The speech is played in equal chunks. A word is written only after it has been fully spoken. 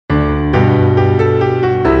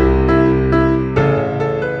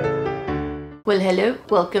Well, hello,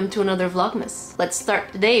 welcome to another Vlogmas. Let's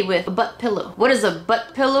start today with a butt pillow. What is a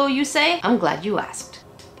butt pillow, you say? I'm glad you asked.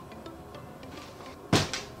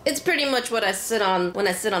 It's pretty much what I sit on when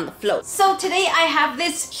I sit on the float. So today I have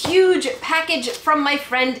this huge package from my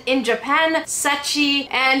friend in Japan, Sachi,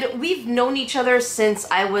 and we've known each other since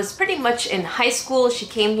I was pretty much in high school. She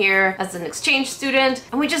came here as an exchange student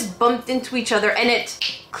and we just bumped into each other and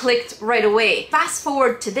it clicked right away. Fast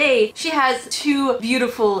forward today, she has two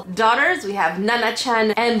beautiful daughters. We have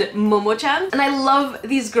Nana-chan and Momo-chan, and I love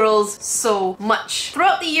these girls so much.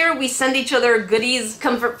 Throughout the year, we send each other goodies,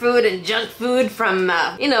 comfort food and junk food from,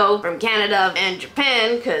 from Canada and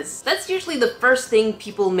Japan, because that's usually the first thing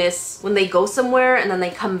people miss when they go somewhere and then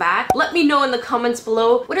they come back. Let me know in the comments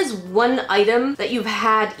below, what is one item that you've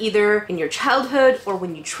had either in your childhood or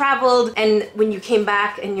when you traveled, and when you came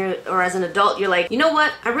back and or as an adult, you're like, you know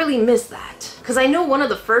what? I really miss that. Because I know one of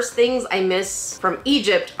the first things I miss from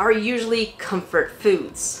Egypt are usually comfort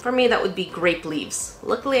foods. For me, that would be grape leaves.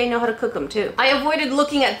 Luckily, I know how to cook them too. I avoided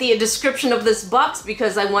looking at the description of this box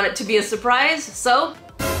because I want it to be a surprise, so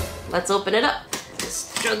let's open it up.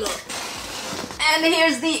 Struggle. And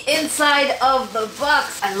here's the inside of the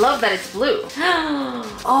box. I love that it's blue.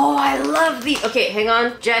 Oh, I love the... Okay, hang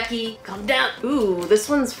on. Jackie, calm down. Ooh, this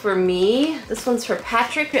one's for me. This one's for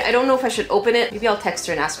Patrick. I don't know if I should open it. Maybe I'll text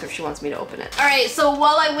her and ask her if she wants me to open it. All right, so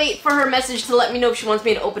while I wait for her message to let me know if she wants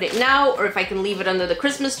me to open it now or if I can leave it under the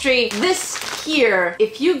Christmas tree, this here,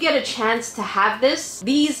 if you get a chance to have this,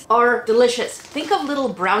 these are delicious. Think of little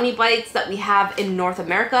brownie bites that we have in North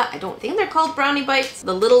America. I don't think they're called brownie bites.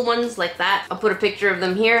 The little ones like that. I'll put a picture of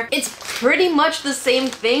them here. It's pretty much the same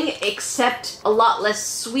thing except a lot less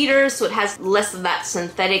sweeter, so it has less of that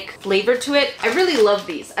synthetic flavor to it. I really love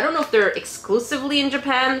these. I don't know if they're exclusively in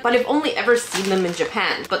Japan, but I've only ever seen them in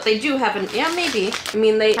Japan. But they do have yeah, maybe. I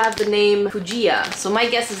mean, they have the name Fujiya, so my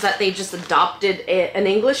guess is that they just adopted an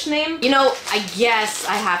English name. You know, I guess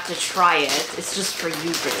I have to try it. It's just for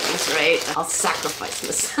you girls, right? I'll sacrifice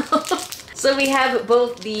myself. So we have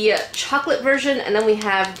both the chocolate version and then we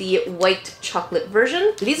have the white chocolate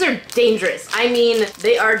version. These are dangerous. I mean,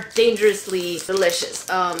 they are dangerously delicious.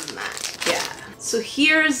 Yeah. So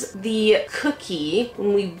here's the cookie.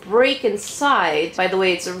 When we break inside, by the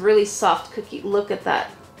way, it's a really soft cookie. Look at that.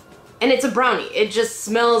 And it's a brownie. It just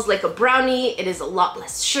smells like a brownie. It is a lot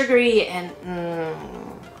less sugary and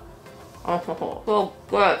oh,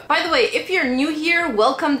 good. By the way, if you're new here,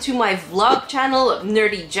 welcome to my vlog channel,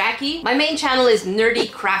 Nerdy Jackie. My main channel is Nerdy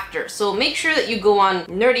Crafter, so make sure that you go on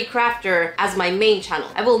Nerdy Crafter as my main channel.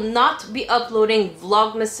 I will not be uploading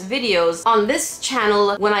Vlogmas videos on this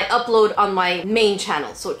channel when I upload on my main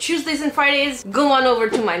channel. So Tuesdays and Fridays, go on over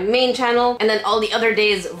to my main channel, and then all the other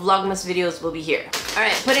days, Vlogmas videos will be here. All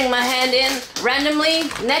right, putting my hand in randomly.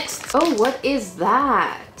 Next, oh, what is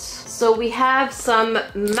that? So we have some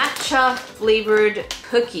matcha flavored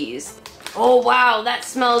cookies. Oh wow, that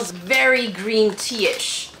smells very green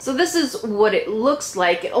tea-ish. So this is what it looks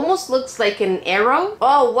like. It almost looks like an arrow.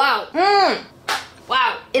 Oh wow.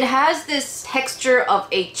 Wow. It has this texture of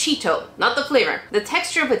a Cheeto, not the flavor. The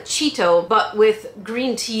texture of a Cheeto, but with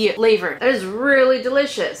green tea flavor. That is really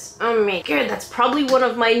delicious. Oh my god, that's probably one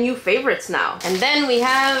of my new favorites now. And then we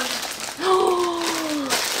have...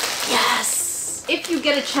 yes! If you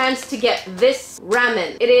get a chance to get this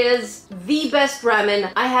ramen, it is the best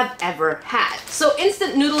ramen I have ever had. So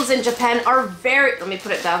instant noodles in Japan are let me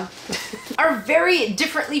put it down, are very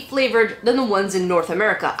differently flavored than the ones in North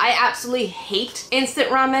America. I absolutely hate instant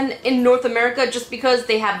ramen in North America just because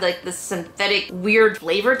they have like this synthetic weird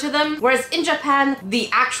flavor to them. Whereas in Japan, the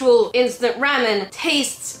actual instant ramen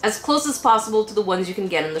tastes as close as possible to the ones you can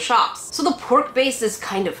get in the shops. So the pork base is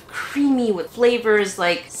kind of creamy with flavors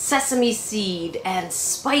like sesame seed and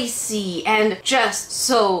spicy and just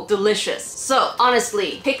so delicious. So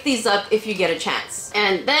honestly, pick these up if you get a chance.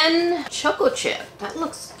 And then choco chip. That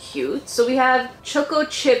looks cute. So we have choco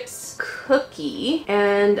chips cookie,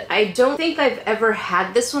 and I don't think I've ever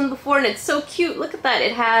had this one before, and it's so cute. Look at that.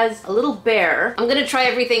 It has a little bear. I'm gonna try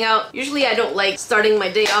everything out. Usually I don't like starting my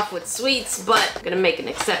day off with sweets, but I'm gonna make an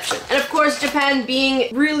exception. And of course, Japan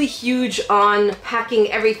being really huge on packing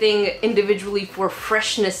everything individually for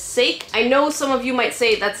freshness sake. I know some of you might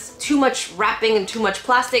say that's too much wrapping and too much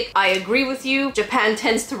plastic. I agree with you. Japan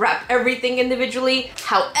tends to wrap everything individually.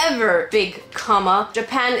 However, big comma,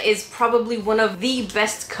 Japan is probably one of the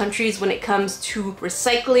best countries when it comes to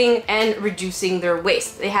recycling and reducing their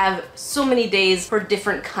waste. They have so many days for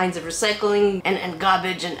different kinds of recycling and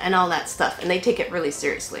garbage and all that stuff, and they take it really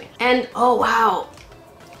seriously. And oh wow,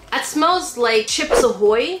 That smells like Chips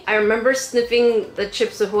Ahoy. I remember sniffing the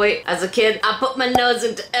Chips Ahoy as a kid. I put my nose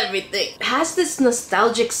into everything. It has this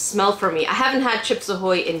nostalgic smell for me. I haven't had Chips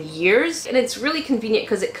Ahoy in years, and it's really convenient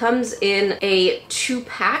because it comes in a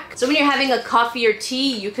 2-pack. So when you're having a coffee or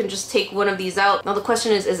tea, you can just take one of these out. Now the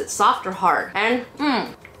question is it soft or hard? And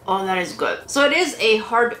oh, that is good. So it is a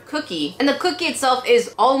hard cookie, and the cookie itself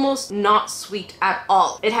is almost not sweet at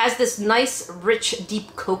all. It has this nice, rich,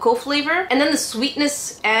 deep cocoa flavor, and then the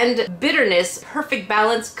sweetness and bitterness, perfect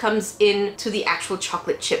balance, comes into the actual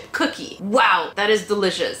chocolate chip cookie. Wow, that is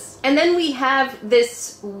delicious. And then we have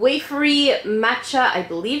this wafery matcha, I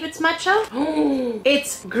believe it's matcha?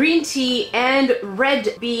 It's green tea and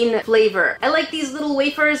red bean flavor. I like these little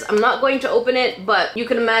wafers. I'm not going to open it, but you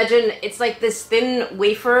can imagine it's like this thin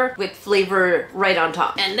wafer with flavor right on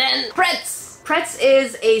top. And then pretz! Pretz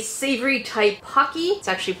is a savory type pocky. It's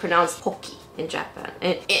actually pronounced pocky in Japan.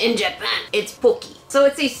 In Japan, it's pocky. So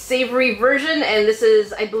it's a savory version, and this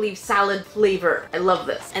is, I believe, salad flavor. I love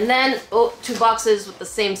this. And then, oh, 2 boxes with the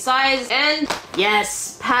same size. And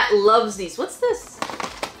yes, Pat loves these. What's this?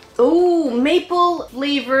 Oh, maple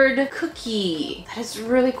flavored cookie. That is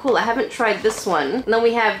really cool. I haven't tried this one. And then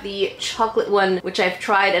we have the chocolate one, which I've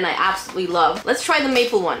tried and I absolutely love. Let's try the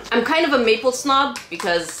maple one. I'm kind of a maple snob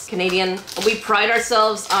because Canadian. We pride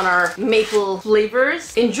ourselves on our maple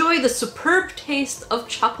flavors. Enjoy the superb taste of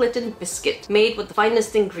chocolate and biscuit made with the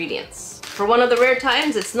finest ingredients. For one of the rare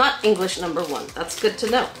times, it's not English #1. That's good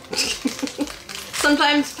to know.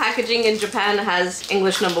 Sometimes packaging in Japan has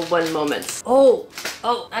English #1 moments. Oh,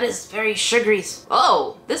 that is very sugary.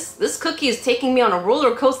 Oh, this cookie is taking me on a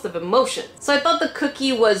roller coaster of emotion. So I thought the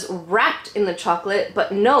cookie was wrapped in the chocolate,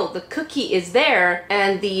 but no, the cookie is there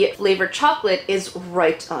and the flavored chocolate is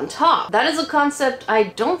right on top. That is a concept I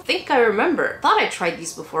don't think I remember. Thought I tried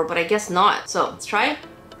these before, but I guess not. So let's try it.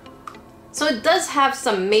 So it does have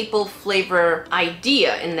some maple flavor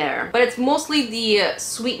idea in there, but it's mostly the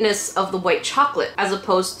sweetness of the white chocolate as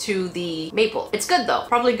opposed to the maple. It's good though.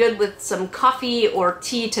 Probably good with some coffee or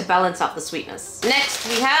tea to balance out the sweetness. Next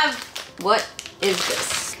we have, what is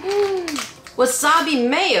this? Wasabi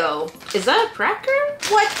mayo. Is that a cracker?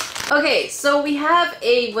 What? Okay, so we have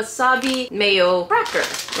a wasabi mayo cracker.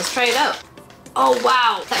 Let's try it out. Oh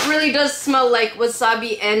wow, that really does smell like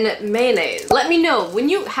wasabi and mayonnaise. Let me know, when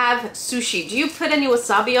you have sushi, do you put any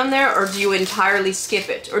wasabi on there or do you entirely skip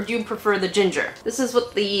it? Or do you prefer the ginger? This is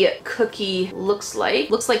what the cookie looks like.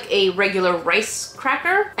 Looks like a regular rice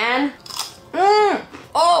cracker and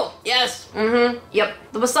oh, yes. Yep.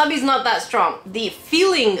 The wasabi's not that strong. The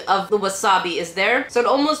feeling of the wasabi is there, so it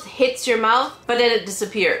almost hits your mouth, but then it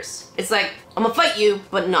disappears. It's like, I'm gonna fight you,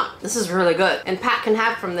 but not. This is really good. And Pat can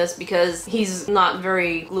have from this because he's not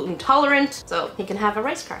very gluten tolerant, so he can have a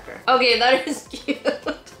rice cracker. Okay, that is cute.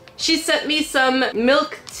 She sent me some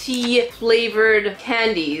milk tea flavored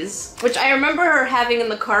candies, which I remember her having in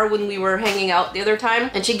the car when we were hanging out the other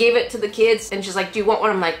time. And she gave it to the kids and she's like, do you want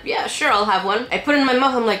one? I'm like, yeah, sure, I'll have one. I put it in my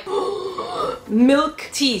mouth, I'm like, milk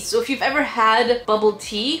tea. So if you've ever had bubble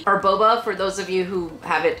tea or boba, for those of you who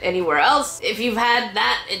have it anywhere else, if you've had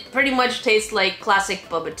that, it pretty much tastes like classic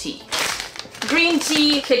boba tea. Green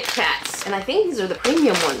tea Kit Kats, and I think these are the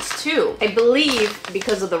premium ones too. I believe,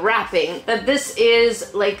 because of the wrapping, that this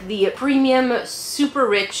is like the premium super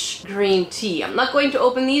rich green tea. I'm not going to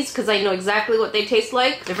open these because I know exactly what they taste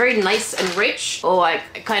like. They're very nice and rich. Oh, I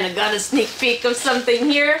kind of got a sneak peek of something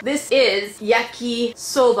here. This is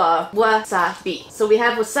yakisoba wasabi. So we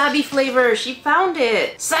have wasabi flavor. She found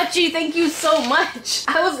it. Sachi, thank you so much.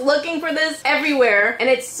 I was looking for this everywhere and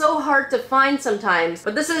it's so hard to find sometimes,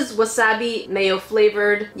 but this is wasabi mayo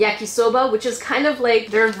flavored yakisoba, which is kind of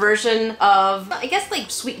like their version of, I guess,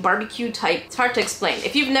 like sweet barbecue type. It's hard to explain.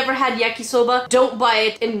 If you've never had yakisoba, don't buy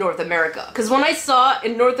it in North America. Because when I saw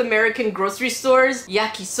in North American grocery stores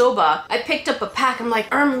yakisoba, I picked up a pack. I'm like,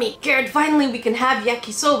 Garrett, finally we can have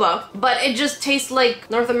yakisoba. But it just tastes like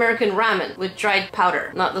North American ramen with dried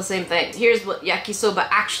powder. Not the same thing. Here's what yakisoba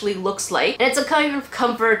actually looks like. And it's a kind of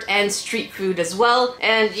comfort and street food as well.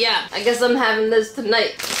 And yeah, I guess I'm having this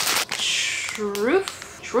tonight.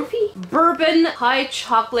 Truffy? Bourbon High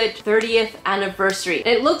Chocolate 30th Anniversary. And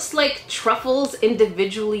it looks like truffles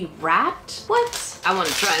individually wrapped. What? I want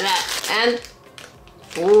to try that. And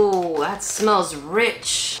oh, that smells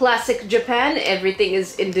rich. Classic Japan, everything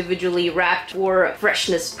is individually wrapped for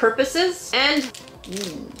freshness purposes. And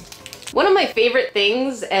one of my favorite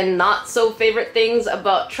things and not so favorite things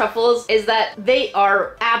about truffles is that they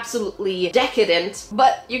are absolutely decadent,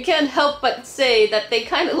 but you can't help but say that they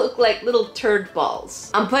kind of look like little turd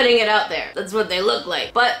balls. I'm putting it out there. That's what they look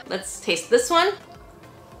like. But let's taste this one.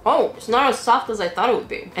 Oh, it's not as soft as I thought it would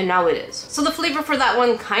be. And now it is. So the flavor for that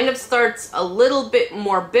one kind of starts a little bit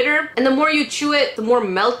more bitter. And the more you chew it, the more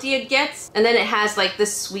melty it gets. And then it has like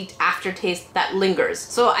this sweet aftertaste that lingers.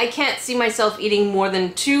 So I can't see myself eating more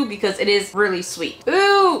than 2 because it is really sweet.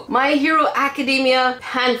 Ooh, My Hero Academia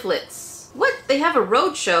pamphlets. What? They have a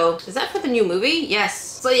road show. Is that for the new movie? Yes.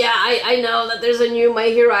 So yeah, I know that there's a new My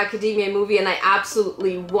Hero Academia movie and I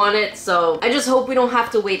absolutely want it. So I just hope we don't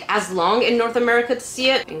have to wait as long in North America to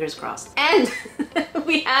see it. Fingers crossed. And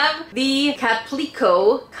we have the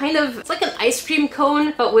Caplico, kind of, it's like an ice cream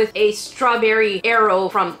cone, but with a strawberry arrow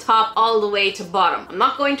from top all the way to bottom. I'm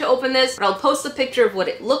not going to open this, but I'll post a picture of what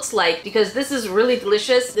it looks like because this is really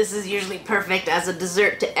delicious. This is usually perfect as a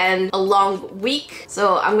dessert to end a long week.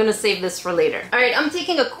 So I'm gonna save this for later. All right, I'm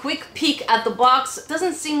taking a quick peek at the box. It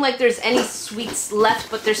doesn't seem like there's any sweets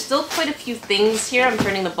left, but there's still quite a few things here. I'm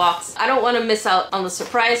turning the box. I don't want to miss out on the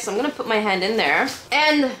surprise, so I'm gonna put my hand in there.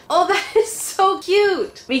 And oh, that is so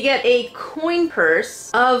cute. We get a coin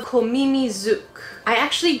purse of Komimizuku. I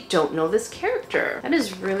actually don't know this character. That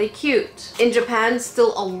is really cute. In Japan,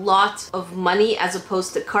 still a lot of money as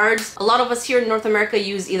opposed to cards. A lot of us here in North America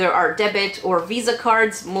use either our debit or Visa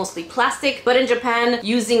cards, mostly plastic, but in Japan,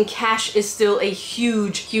 using cash is still a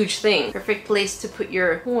huge, huge thing. Perfect place to put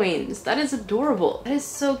your coins. That is adorable. That is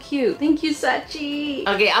so cute. Thank you, Sachi.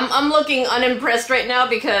 Okay, I'm looking unimpressed right now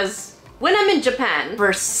because when I'm in Japan,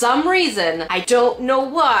 for some reason, I don't know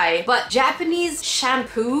why, but Japanese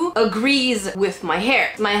shampoo agrees with my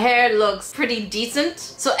hair. My hair looks pretty decent.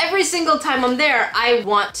 So every single time I'm there, I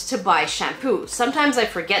want to buy shampoo. Sometimes I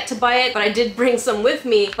forget to buy it, but I did bring some with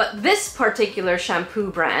me. But this particular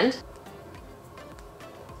shampoo brand,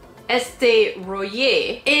 Estee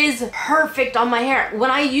Royer, is perfect on my hair. When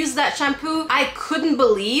I used that shampoo, I couldn't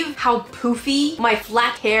believe how poofy my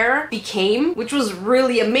flat hair became, which was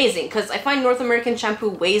really amazing because I find North American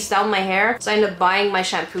shampoo weighs down my hair, so I end up buying my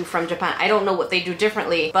shampoo from Japan. I don't know what they do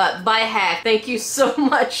differently, but by heck, thank you so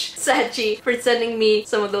much, Sachi, for sending me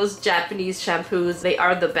some of those Japanese shampoos. They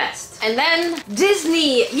are the best. And then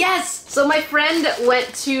Disney, yes! So my friend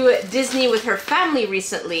went to Disney with her family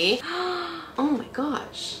recently. Oh my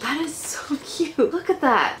gosh, that is so cute. Look at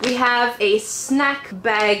that. We have a snack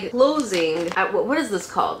bag closing. What is this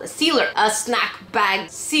called? A sealer. A snack bag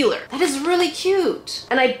sealer. That is really cute.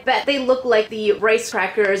 And I bet they look like the rice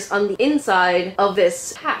crackers on the inside of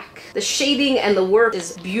this pack. The shading and the work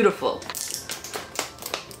is beautiful.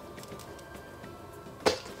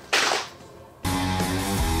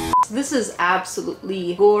 This is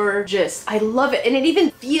absolutely gorgeous. I love it. And it even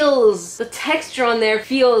feels, the texture on there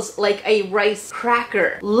feels like a rice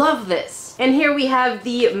cracker. Love this. And here we have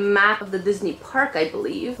the map of the Disney park, I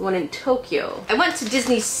believe, the one in Tokyo. I went to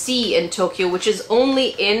Disney Sea in Tokyo, which is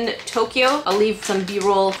only in Tokyo. I'll leave some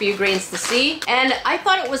B-roll for you grains to see. And I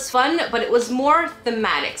thought it was fun, but it was more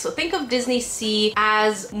thematic. So think of Disney Sea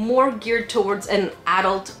as more geared towards an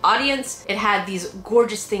adult audience. It had these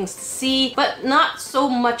gorgeous things to see, but not so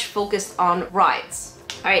much focused on rides.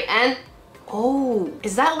 All right, and oh,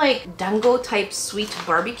 is that like dango type sweet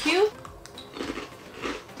barbecue?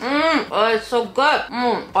 Oh, it's so good.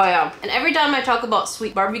 Oh yeah. And every time I talk about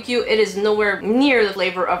sweet barbecue, it is nowhere near the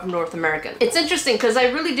flavor of North American. It's interesting because I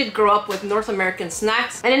really did grow up with North American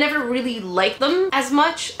snacks and I never really liked them as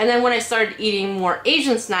much. And then when I started eating more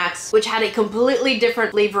Asian snacks, which had a completely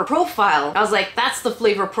different flavor profile, I was like, that's the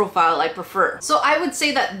flavor profile I prefer. So I would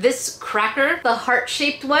say that this cracker, the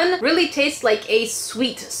heart-shaped one, really tastes like a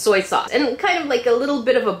sweet soy sauce and kind of like a little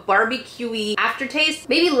bit of a barbecue-y aftertaste.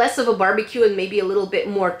 Maybe less of a barbecue and maybe a little bit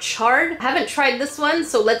more charred. I haven't tried this one,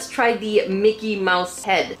 so let's try the Mickey Mouse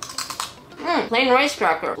head. Plain rice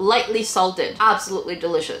cracker, lightly salted, absolutely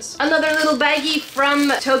delicious. Another little baggie from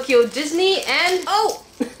Tokyo Disney, and oh!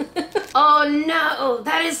 Oh no,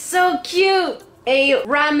 that is so cute! A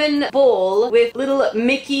ramen bowl with little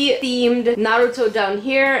Mickey themed Naruto down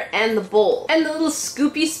here and the bowl. And the little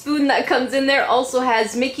scoopy spoon that comes in there also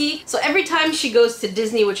has Mickey. So every time she goes to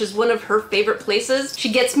Disney, which is one of her favorite places,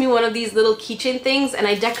 she gets me one of these little keychain things and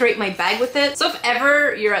I decorate my bag with it. So if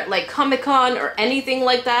ever you're at like Comic-Con or anything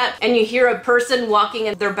like that and you hear a person walking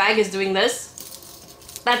and their bag is doing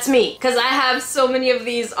this, that's me, because I have so many of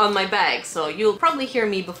these on my bag. So you'll probably hear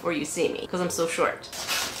me before you see me because I'm so short.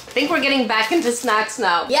 I think we're getting back into snacks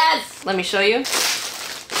now. Yes! Let me show you.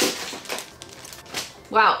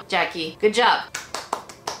 Wow, Jackie, good job.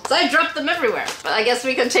 So I dropped them everywhere, but I guess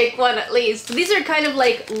we can take one at least. These are kind of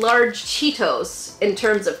like large Cheetos in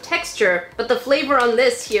terms of texture, but the flavor on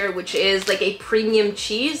this here, which is like a premium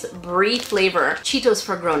cheese, brie flavor, Cheetos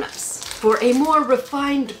for grown-ups. for a more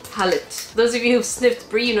refined palate. Those of you who've sniffed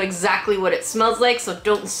brie, you know exactly what it smells like, so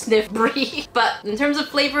don't sniff brie. But in terms of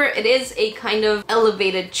flavor, it is a kind of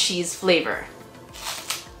elevated cheese flavor.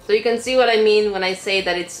 So you can see what I mean when I say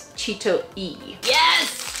that it's Cheeto-y.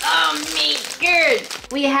 Yes! Oh me good!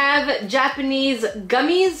 We have Japanese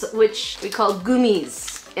gummies, which we call gummies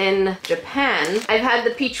in Japan. I've had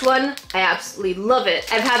the peach one. I absolutely love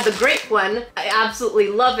it. I've had the grape one. I absolutely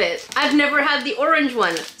love it. I've never had the orange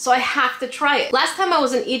one, so I have to try it. Last time I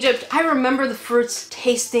was in Egypt, I remember the fruits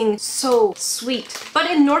tasting so sweet. But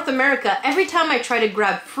in North America, every time I try to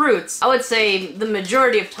grab fruits, I would say the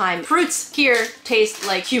majority of time, fruits here taste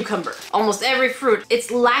like cucumber. Almost every fruit, it's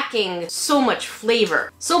lacking so much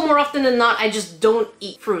flavor. So more often than not, I just don't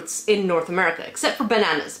eat fruits in North America, except for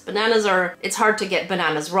bananas. Bananas are, it's hard to get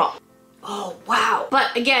bananas wrong. Oh wow.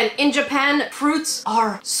 But again, in Japan, fruits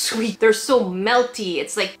are sweet. They're so melty.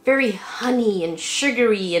 It's like very honey and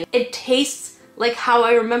sugary, and it tastes like how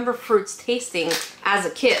I remember fruits tasting as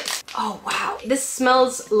a kid. Oh wow. This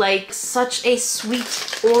smells like such a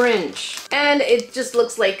sweet orange. And it just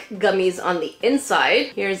looks like gummies on the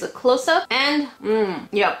inside. Here's a close-up and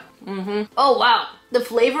yep. Oh wow. The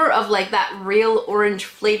flavor of like that real orange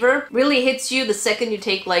flavor really hits you the second you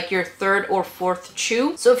take like your third or fourth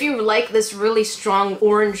chew. So if you like this really strong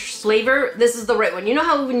orange flavor, this is the right one. You know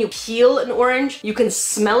how when you peel an orange, you can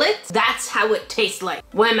smell it? That's how it tastes like.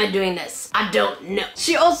 Why am I doing this? I don't know.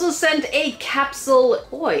 She also sent a capsule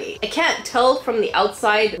toy. I can't tell from the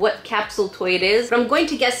outside what capsule toy it is, but I'm going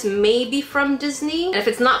to guess maybe from Disney. And if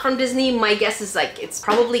it's not from Disney, my guess is like it's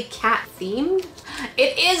probably cat themed.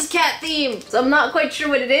 It is cat themed, so I'm not quite sure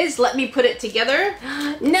what it is. Let me put it together.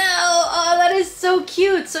 No! Oh, that is so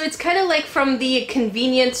cute. So it's kind of like from the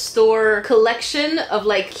convenience store collection of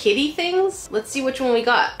like kitty things. Let's see which one we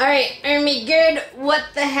got. All right, Army good. What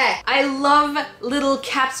the heck? I love little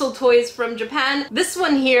capsule toys from Japan. This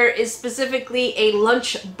one here is specifically a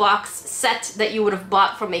lunch box set that you would have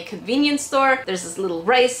bought from a convenience store. There's this little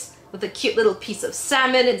rice with a cute little piece of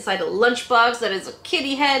salmon inside a lunchbox that is a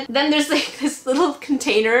kitty head. Then there's like this little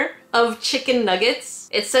container of chicken nuggets.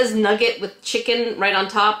 It says nugget with chicken right on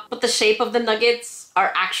top, but the shape of the nuggets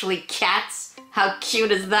are actually cats. How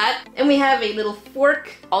cute is that? And we have a little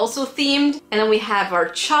fork, also themed. And then we have our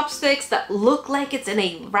chopsticks that look like it's in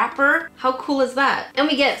a wrapper. How cool is that? And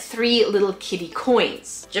we get 3 little kitty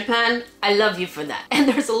coins. Japan, I love you for that. And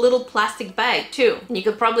there's a little plastic bag too. You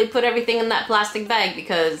could probably put everything in that plastic bag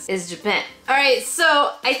because it's Japan. All right,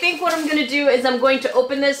 so I think what I'm gonna do is I'm going to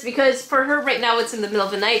open this because for her right now it's in the middle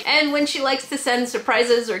of the night, and when she likes to send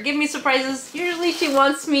surprises or give me surprises, usually she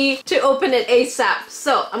wants me to open it ASAP.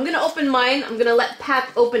 So I'm gonna open mine. I'm gonna let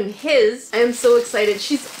Pat open his. I am so excited.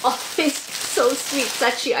 She's always so sweet.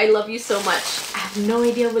 Sachi, I love you so much. I have no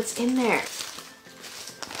idea what's in there.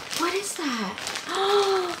 What is that?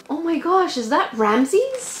 Oh my gosh, is that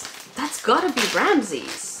Ramses? That's gotta be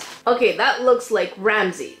Ramses. Okay, that looks like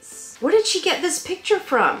Ramses. Where did she get this picture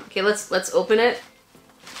from? Okay, let's open it.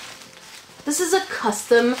 This is a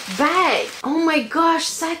custom bag. Oh my gosh,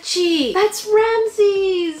 Sachi, that's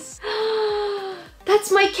Ramses.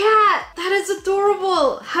 That's my cat. That is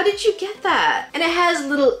adorable. How did you get that? And it has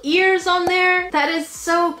little ears on there. That is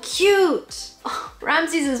so cute. Oh,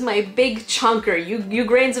 Ramses is my big chonker. You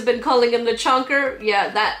grains have been calling him the chonker. Yeah,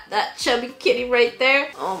 that chubby kitty right there.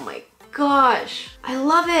 Oh my gosh, I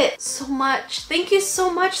love it so much. Thank you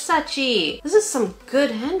so much, Sachi. This is some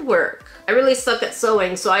good handwork. I really suck at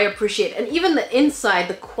sewing, so I appreciate it. And even the inside,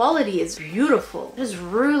 the quality is beautiful. It is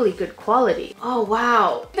really good quality. Oh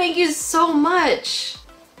wow, thank you so much.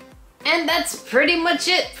 And that's pretty much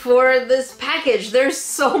it for this package. There's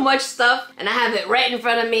so much stuff and I have it right in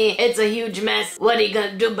front of me. It's a huge mess. What are you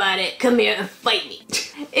gonna do about it? Come here and fight me.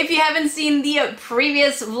 If you haven't seen the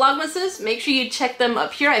previous Vlogmases, make sure you check them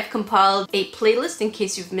up here. I've compiled a playlist in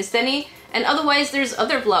case you've missed any. And otherwise, there's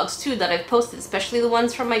other vlogs too that I've posted, especially the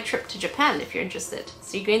ones from my trip to Japan if you're interested.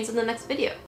 See you grains in the next video.